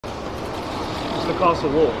It's the castle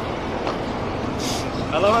wall.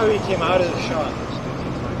 I love how he came out of the shot.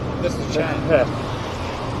 This is Chad. Yeah.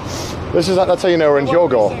 That's how you know we're in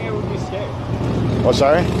Hyogo. I would be scared. Oh,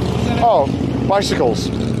 sorry? Oh, bicycles.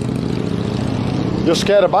 You're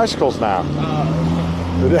scared of bicycles now.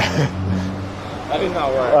 That did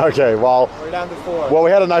not work. Okay, well... We're down to 4. Well, we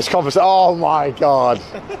had a nice conversation. Oh, my God.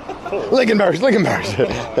 Lincolnbergs.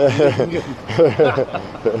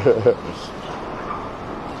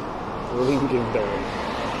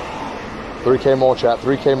 3K more, chat.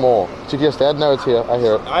 3K more. GTS dead? No, it's here. I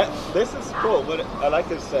hear it. This is cool, but I like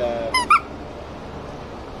this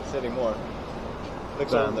city more.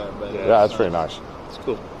 Looks around there, but Yeah, it's pretty nice. It's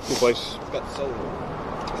cool. Cool place. It's got soul.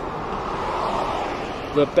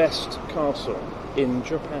 The best castle in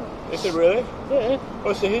Japan. Is it really? Yeah.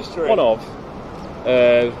 What's the history? One of.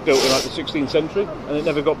 Built in like the 16th century, and it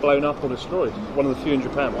never got blown up or destroyed. One of the few in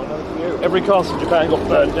Japan. One of the few. Every castle in Japan got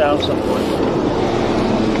burnt down at some point.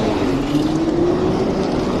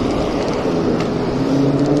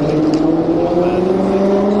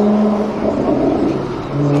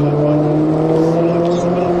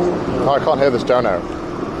 Oh, I can't hear this dono.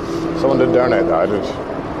 Someone did donate that. I did.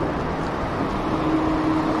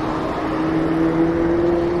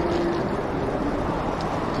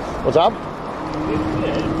 What's up?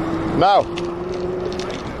 No.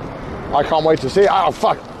 I can't wait to see it. Oh,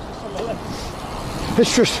 fuck.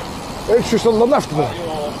 It's just on the left more.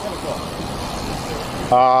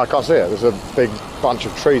 I can't see it. There's a big bunch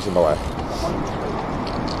of trees in the way.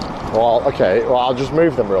 Well, okay. Well, I'll just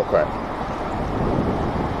move them real quick.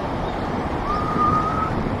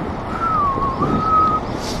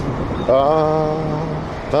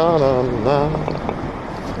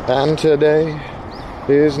 And today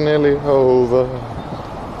is nearly over.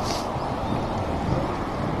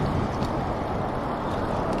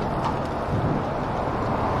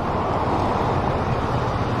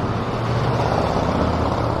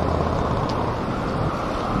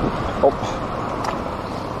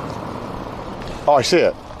 Oh, I see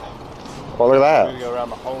it. Well, look at that. We go around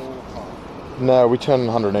the whole park. No, we turn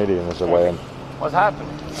 180 and there's a way in. What's happening?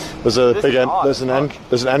 There's a big there's an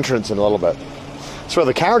entrance in a little bit. That's where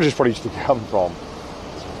the carriages probably used to come from.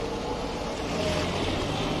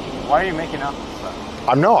 Why are you making up?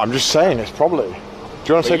 I'm just saying it's probably. Do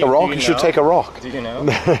you want to take a rock? You should take a rock. Do you know?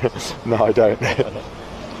 No, I don't.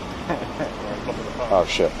 Oh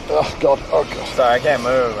shit. Oh god. Oh god. Sorry, I can't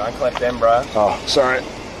move. I collect them, bro. Oh, sorry.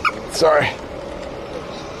 Sorry.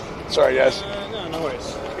 Sorry, guys. No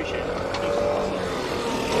worries. Appreciate it.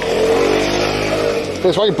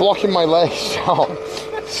 That's why you're blocking my legs. Stop.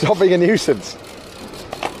 Stop being a nuisance.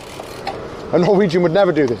 A Norwegian would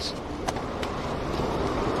never do this.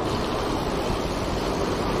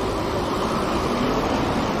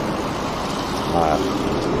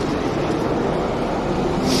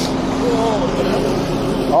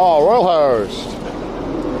 Oh, Royal Host.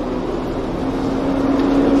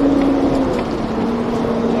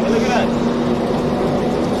 Hey, look at that.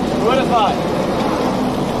 What if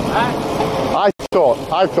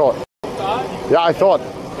I thought. Yeah, I thought.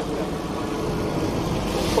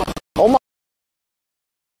 Oh my.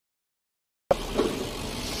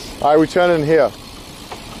 Alright, we turn in here.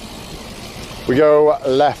 We go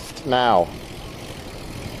left now.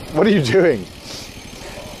 What are you doing?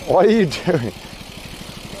 What are you doing?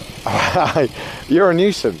 You're a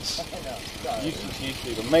nuisance. Nuisance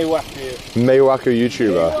YouTuber. Maywaku. Maywaku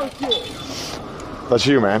YouTuber. That's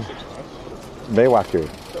you, man. Maywaku.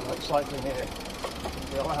 cycling here?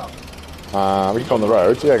 We can go on the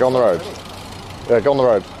road. Yeah, go on the road. Yeah, go on the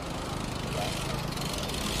road.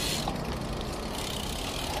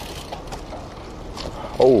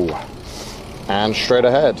 Oh, and straight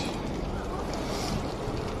ahead.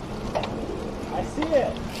 I see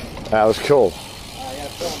it. That was cool. I gotta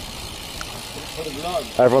film for the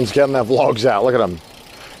vlog. Everyone's getting their vlogs out. Look at them.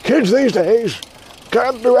 Kids these days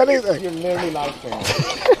can't do anything. You're literally live streaming.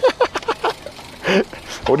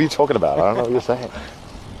 What are you talking about? I don't know what you're saying.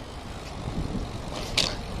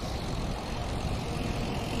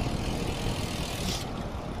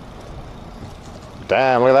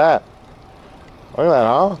 Damn, look at that. Look at that,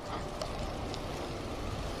 huh?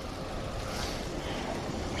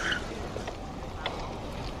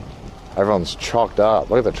 Everyone's chalked up.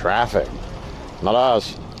 Look at the traffic. Not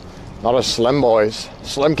us. Not us slim boys.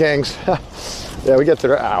 Slim kings. Yeah, we get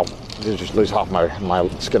through. Ow. Just lose half my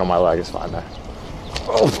skin on my leg. It's fine now.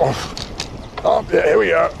 Oh, yeah, here we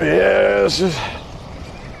go. Yes.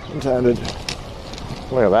 Intended.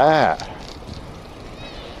 Look at that.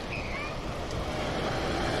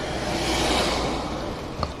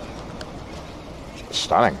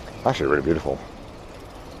 Stunning. Actually really beautiful.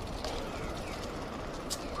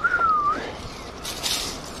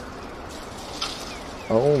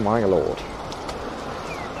 Oh my lord.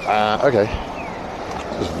 Okay.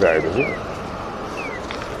 It's very busy.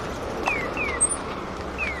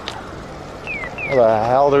 What the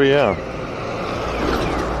hell do we have?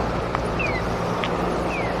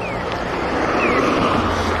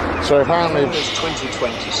 So apparently It's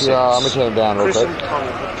 2026. yeah, I'm gonna turn it down real Chris quick. and Colin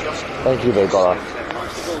have just Thank you though, Gara.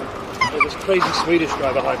 There's this crazy Swedish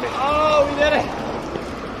guy behind me. Oh, we did it!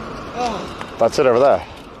 That's it over there.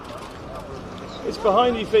 It's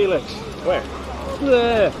behind you, Felix. Where?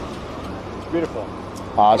 There. Beautiful.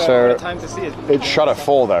 So What time to see it? it's shut at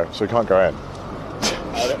 4 though, so we can't go in.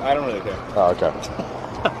 I don't really care. Oh, okay.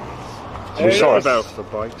 Hey, we saw it. about for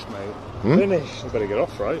bikes, mate. Finish. We better get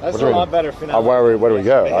off, right? That's do a you lot mean? better finale. Where do we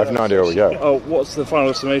go? I have no idea where we go. Oh, what's the final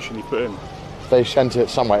destination you put in? They sent it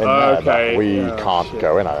somewhere in there, Okay. but we Oh, can't shit.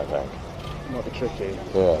 go in, I don't think. Might be tricky.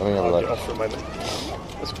 Yeah, let me have a I'll look. get off for a moment.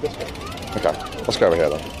 Let's go. Okay, let's go over here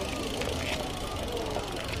then.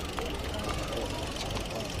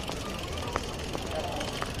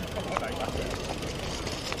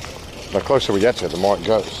 The closer we get to it, the more it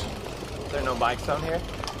goes. Is there no bikes down here?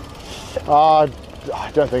 I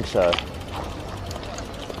don't think so.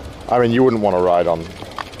 I mean, you wouldn't want to ride on.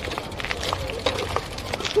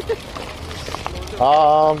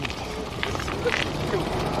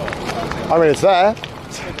 I mean, it's there.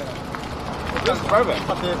 This is perfect.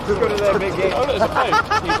 Let's go to that big gate. Oh, there's a plane.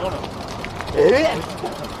 He's on it.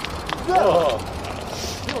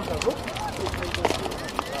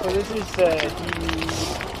 So this is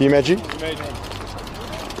Himeji?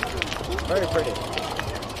 very pretty.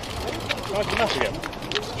 Nice enough again.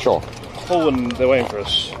 Sure. Full and they're waiting for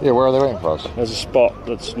us. Yeah, where are they waiting for us? There's a spot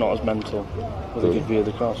that's not as mental with a good view of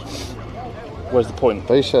the castle. Where's the point?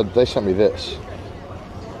 They sent me this.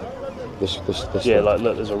 This Yeah, thing. like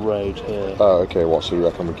look, there's a road here. Oh, okay. What? So you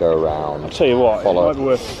reckon we go around? I'll tell you what, Follow. it might be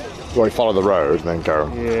worth. Well, we follow the road and then go.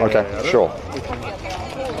 Yeah, Okay, I don't sure.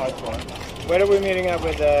 Where are we meeting up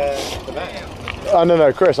with the van?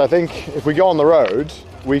 No, Chris. I think if we go on the road,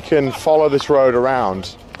 we can follow this road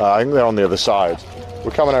around. I think they're on the other side.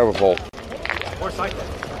 We're coming over, Paul. We're cycling.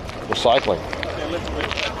 We're cycling.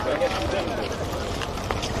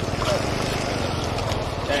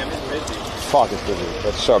 Damn, it's busy. Fuck, it's busy.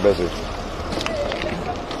 It's so busy.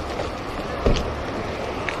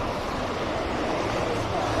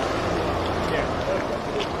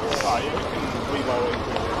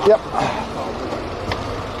 Yep.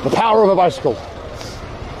 The power of a bicycle.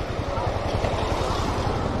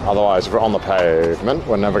 Otherwise, if we're on the pavement,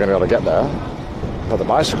 we're never going to be able to get there. But the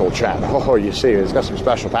bicycle chap, oh, you see, it's got some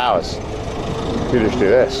special powers. You just do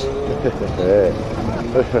this.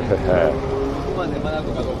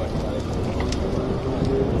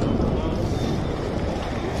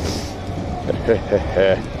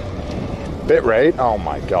 Bit rate? Oh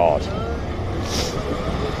my god.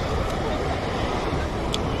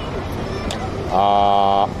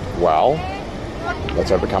 Well, let's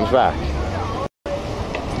hope it comes back.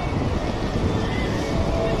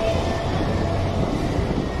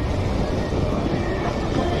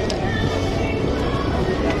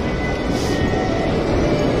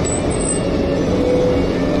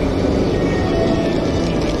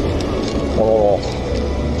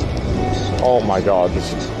 Oh my god,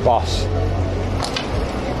 this bus.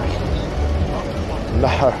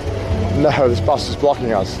 No, this bus is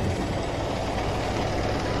blocking us.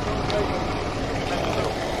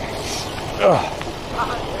 Ugh.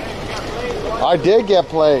 I did get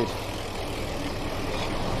played.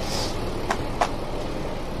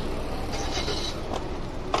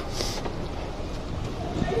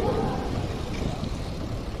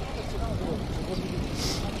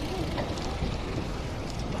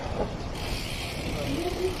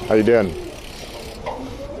 How you doing?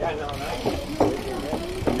 Yeah, no,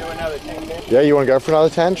 do another 10. Yeah, you want to go for another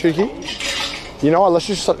 10, Cheeky? You know what?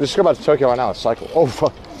 Let's go back to Tokyo right now. Let's cycle. Oh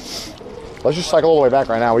fuck. Let's just cycle all the way back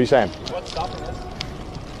right now. What are you saying? What's stopping us?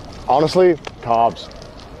 Honestly, carbs.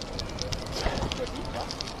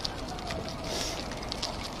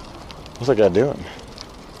 What's that guy doing?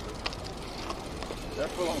 They're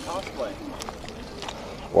full on cosplay.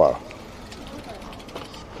 Whoa.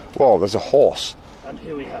 Whoa, there's a horse. And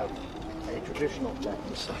here we have a traditional deck.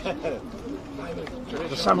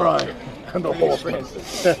 The samurai and the horseman.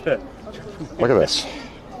 Look at this.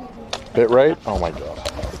 Bit rate? Oh my god.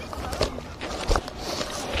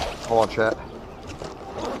 Hold on, chat.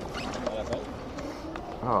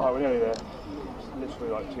 Oh, we're nearly there. It's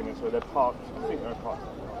literally like 2 minutes away. They're parked. I think they're parked.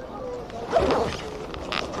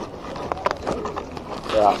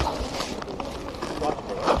 Yeah.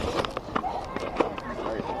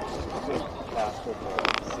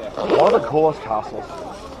 One of the coolest castles.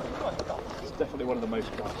 definitely one of the most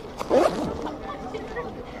castles.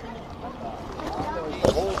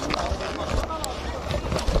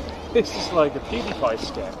 This is like a PewDiePie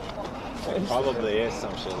sketch. Probably is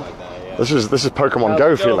some shit like that, yeah. This is Pokemon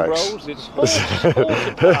Go, Felix. Rolls, it's horse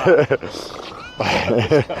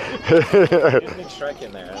There's big Shrek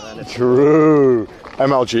in there, and then it's True.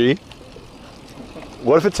 MLG.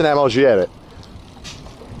 What if it's an MLG edit?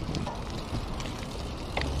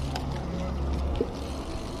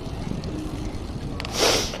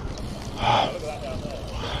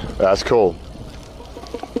 That's cool.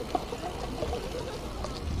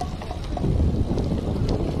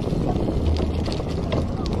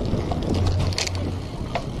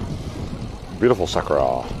 Beautiful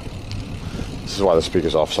Sakura. This is why the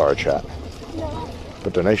speaker's off, sorry chat.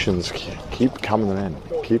 But donations keep coming in.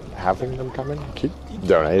 Keep having them come in. Keep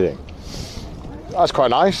donating. That's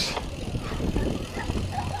quite nice.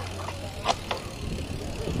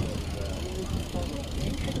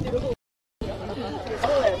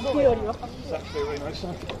 It's actually a really nice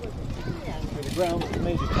song. The ground, the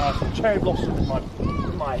Himeji castle, cherry blossom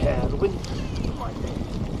in my hair, the wind in my hair.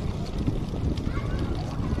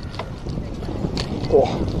 Oh.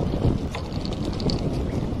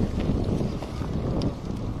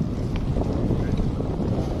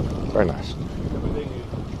 Very nice.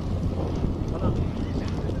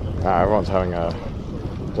 Everyone's having a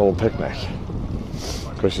little picnic.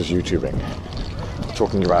 Chris is YouTubing,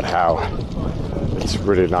 talking about how it's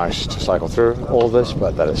really nice to cycle through all of this,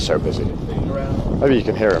 but that it's so busy. Maybe you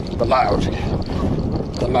can hear him, the loud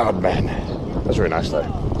man. That's really nice though.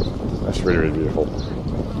 That's really, really beautiful.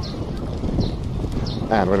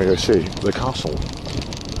 And we're gonna go see the castle.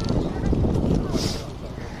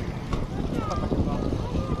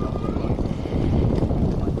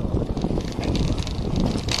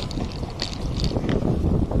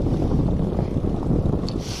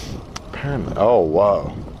 Apparently, oh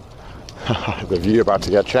whoa. The view about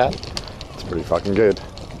to get, chat, it's pretty fucking good.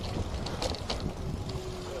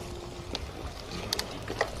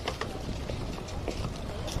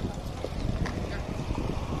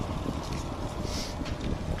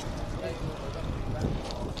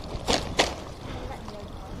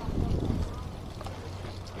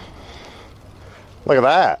 Look at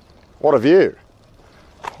that. What a view.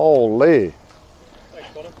 Holy.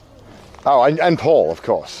 Oh, and Paul, of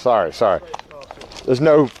course. Sorry. There's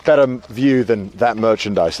no better view than that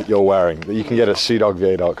merchandise that you're wearing that you can get at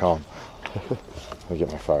cdawgva.com. Let me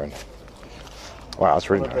get my phone. Wow, that's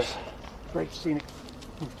really nice.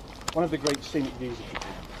 One of the great scenic views.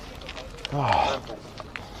 Oh,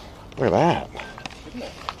 look at that.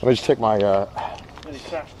 Let me just take my... Nearly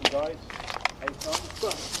crashed and died 8 times,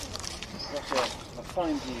 but that's a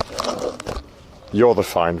fine view. You're the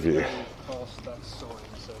fine view. Past that sign,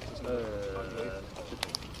 so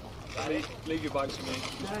leave your bags for me. Is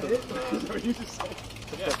that what you just said?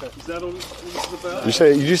 Yeah. Is that all this is about?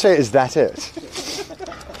 Did you say, is that it?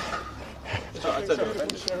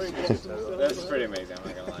 That's pretty amazing, I'm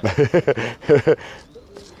not gonna lie.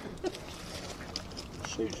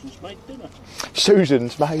 Susan's made dinner.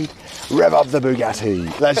 Susan's made. Rev up the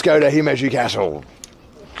Bugatti. Let's go to Himeji Castle.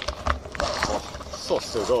 So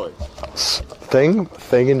sugoi.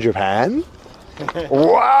 Thing in Japan?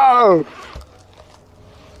 Wow!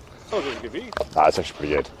 Oh, that's a good view. That's actually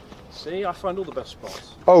pretty good. See, I find all the best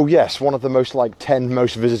spots. Oh yes, one of the most 10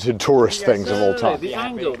 most visited tourist things of all time. The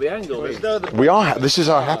angle. This is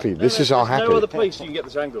our happy. This is our happy. No other place you can get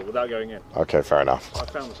this angle without going in. Okay, fair enough. I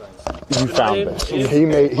found this angle. You found this.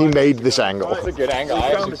 He made this angle. That's a good angle.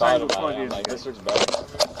 I actually thought about it. angle I'm like, this looks better.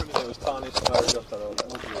 It was tarnished.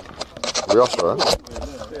 Riostra.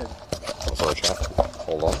 Sorry, chat.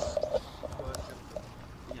 Hold on.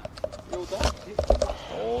 Hold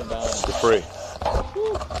down. You're free.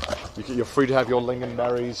 You're free to have your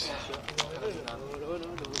lingonberries.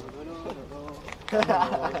 Look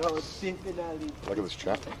at this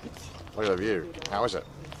chat. Look at the view. How is it?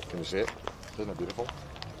 Can you see it? Isn't it beautiful?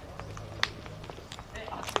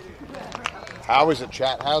 How is it,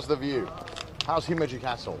 chat? How's the view? How's Himeji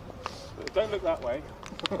Castle? Don't look that way.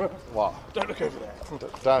 What? Don't look over there.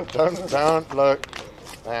 Don't look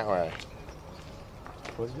that way.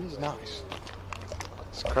 Well, the view's nice.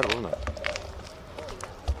 It's incredible, isn't it?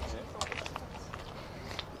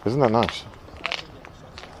 Isn't that nice?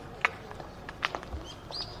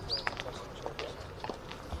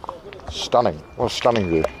 Stunning. What a stunning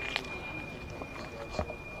view.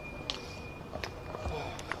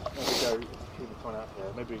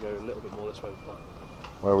 Maybe go a little bit more this way.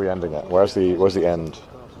 Where are we ending at? Where's the end?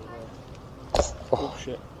 Oh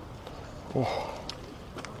shit. Oh.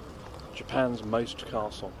 Japan's most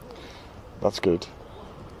castle. That's good.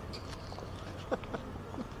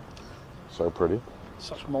 So pretty.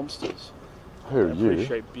 Such monsters. Who, They you?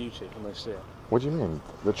 appreciate beauty when they see it. What do you mean?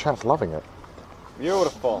 The chat's loving it.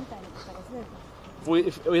 Beautiful.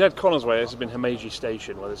 If we had Connor's way, this has been Himeji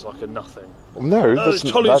Station, where there's like a nothing. No, Oh, it's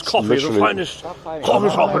Tolly's coffee, the literally... finest coffee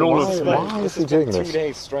shop in all of Spain. Why is he doing 2 this?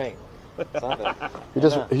 days straight. He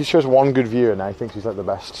does. He shows one good view, and now he thinks he's like the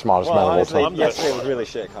best, smartest Well, man of all honestly, time. yesterday was really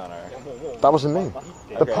shit, Connor. That wasn't me.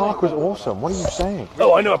 The park was awesome. What are you saying?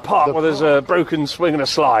 Oh, I know a park where there's a broken swing and a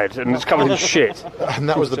slide, and it's covered in shit. And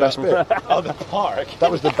that was the best bit. Oh, the park.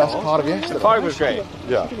 That was the best part of yesterday. The park was great.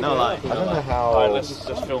 Yeah. No lie. I don't know how. Alright, let's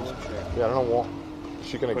just film some shit. Yeah, I don't know what. Is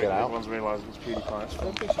she gonna get out? Everyone's realising it's PewDiePie. It's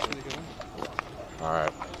fun. All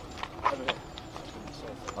right.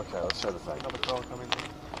 Okay, let's show the thing. Another car coming in.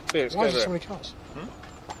 Felix, Why go is there so there. many cars?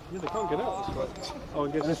 Yeah, they can't get out. Oh, I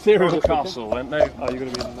guess. An ethereal castle, and no. Oh, you're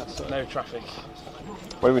going to be in that side. No traffic.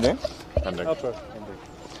 What are we doing? Ending. Upper.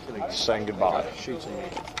 Saying goodbye. Shooting me.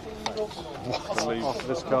 After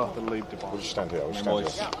this car, then leave Dubai. We'll just stand here. We'll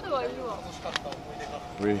just stand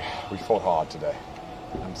here. We fought hard today.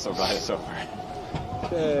 I'm so glad it's over.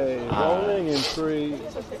 Okay, rolling in 3,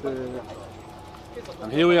 2.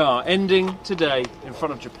 And here we are, ending today in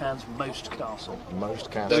front of Japan's most castle.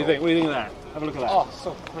 Most What do you castle. think? What do you think of that? Have a look at that. Oh,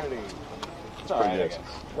 so pretty. It's pretty good.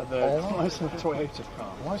 Why is there a Toyota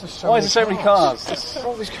car? Why is there so Why many is there so many cars?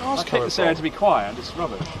 All these cars I kept coming saying from? to be quiet, it's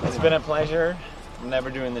rubbish. It's been a pleasure. I'm never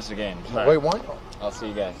doing this again. No. Wait, why not? I'll see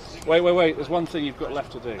you guys. Wait, there's one thing you've got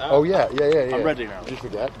left to do. Oh yeah. I'm ready now. Did you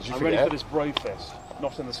forget? Did you I'm forget? ready for this bro fist,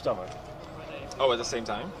 not in the stomach. Oh, at the same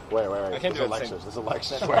time? Wait. I can't do it There's at the Alexis. There's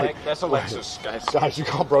Alexis. That's, Wait. that's Alexis, guys. Guys, you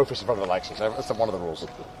can't bro fist in front of Alexis. That's one of the rules.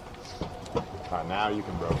 Alright, now you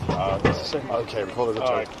can bro fist. Okay, before there's a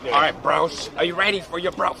Alright, joke. yeah. Alright, bros. Are you ready for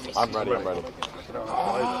your bro fist? I'm ready. I'm ready.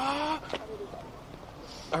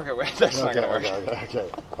 Okay, wait. That's not going to work. Okay.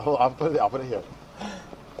 I'll put it here.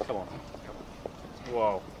 Come on.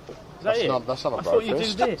 Whoa. Is that it? That's not a I bro thought you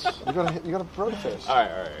fist. do this. You got a bro fist.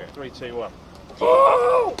 Alright. 3, 2, 1.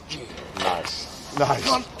 Nice. Nice.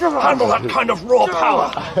 Handle that kind of raw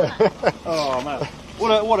power. Oh man,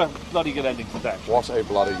 what a bloody good ending to the day. What a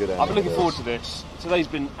bloody good ending. I've been looking it forward is. to this. Today's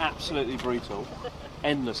been absolutely brutal,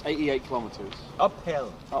 endless. 88 kilometres.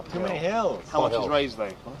 Uphill. Uphill. Too many hills. How much hills. is raised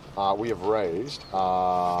though? We have raised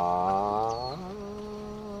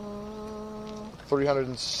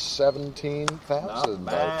 317,000. Not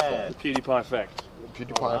bad. PewDiePie effect.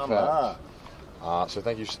 PewDiePie effect. So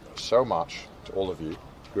thank you so much to all of you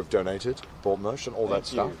who have donated, bought merch, and all that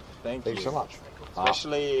stuff. Thank Thank you so much.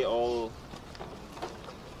 Especially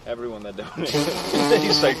everyone that donated.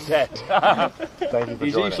 He's so dead. Thank you for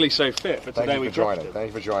He's joining. usually so fit, but Thank today you we for dropped joining. him. Thank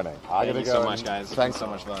you for joining. I'm Thank gonna you go so and much, guys. It's been Thank so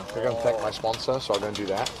much fun. I'm going to thank my sponsor, so I'm going to do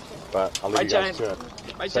that. But I'll leave Bye, you guys Jan. to it.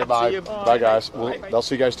 Bye, Say Jan. bye. See you. Bye, guys. Bye. They'll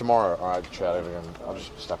see you guys tomorrow. All right, chat again. I'll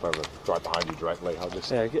just step over right behind you directly. I'll just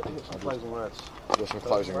Yeah, get some closing words. some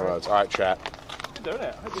closing words. All right, chat. You're doing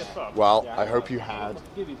it. I hope you had fun. Well, I hope you had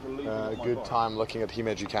Give you for leaving a my good box. time looking at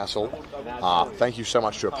Himeji Castle. Thank you so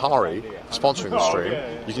much to Apari sponsoring the stream.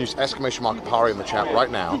 You can use !Apari in the chat right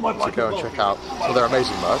now to go and check out some of their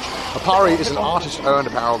amazing merch. Apari is an artist-owned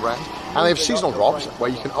apparel brand, and they have seasonal drops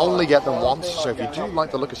where you can only get them once. So if you do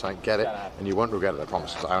like the look of something, get it, and you won't regret it, I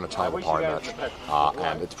promise, because I own a ton of Apari merch.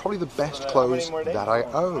 And it's probably the best clothes that I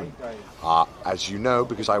own. As you know,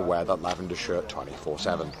 because I wear that lavender shirt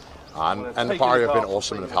 24/7. And Apari have been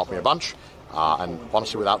awesome and have helped me a bunch. And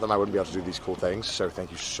honestly, without them, I wouldn't be able to do these cool things. So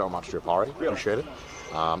thank you so much to Apari. Appreciate it.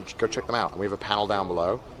 Just go check them out. And we have a panel down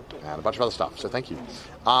below and a bunch of other stuff. So thank you.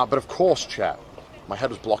 But of course, chat, my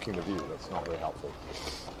head was blocking the view. That's not very helpful.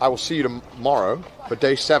 I will see you tomorrow for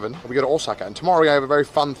day 7. We go to Osaka. And tomorrow we have a very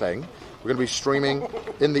fun thing. We're going to be streaming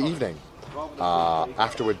in the evening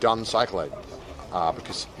after we're done cycling.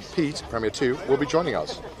 Because Pete, Premier 2, will be joining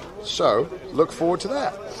us. So look forward to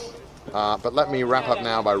that. But let me wrap up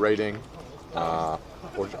now by rating. Or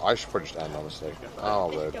I should probably just end, honestly. I'll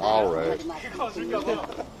rate.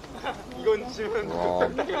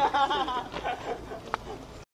 Wrong.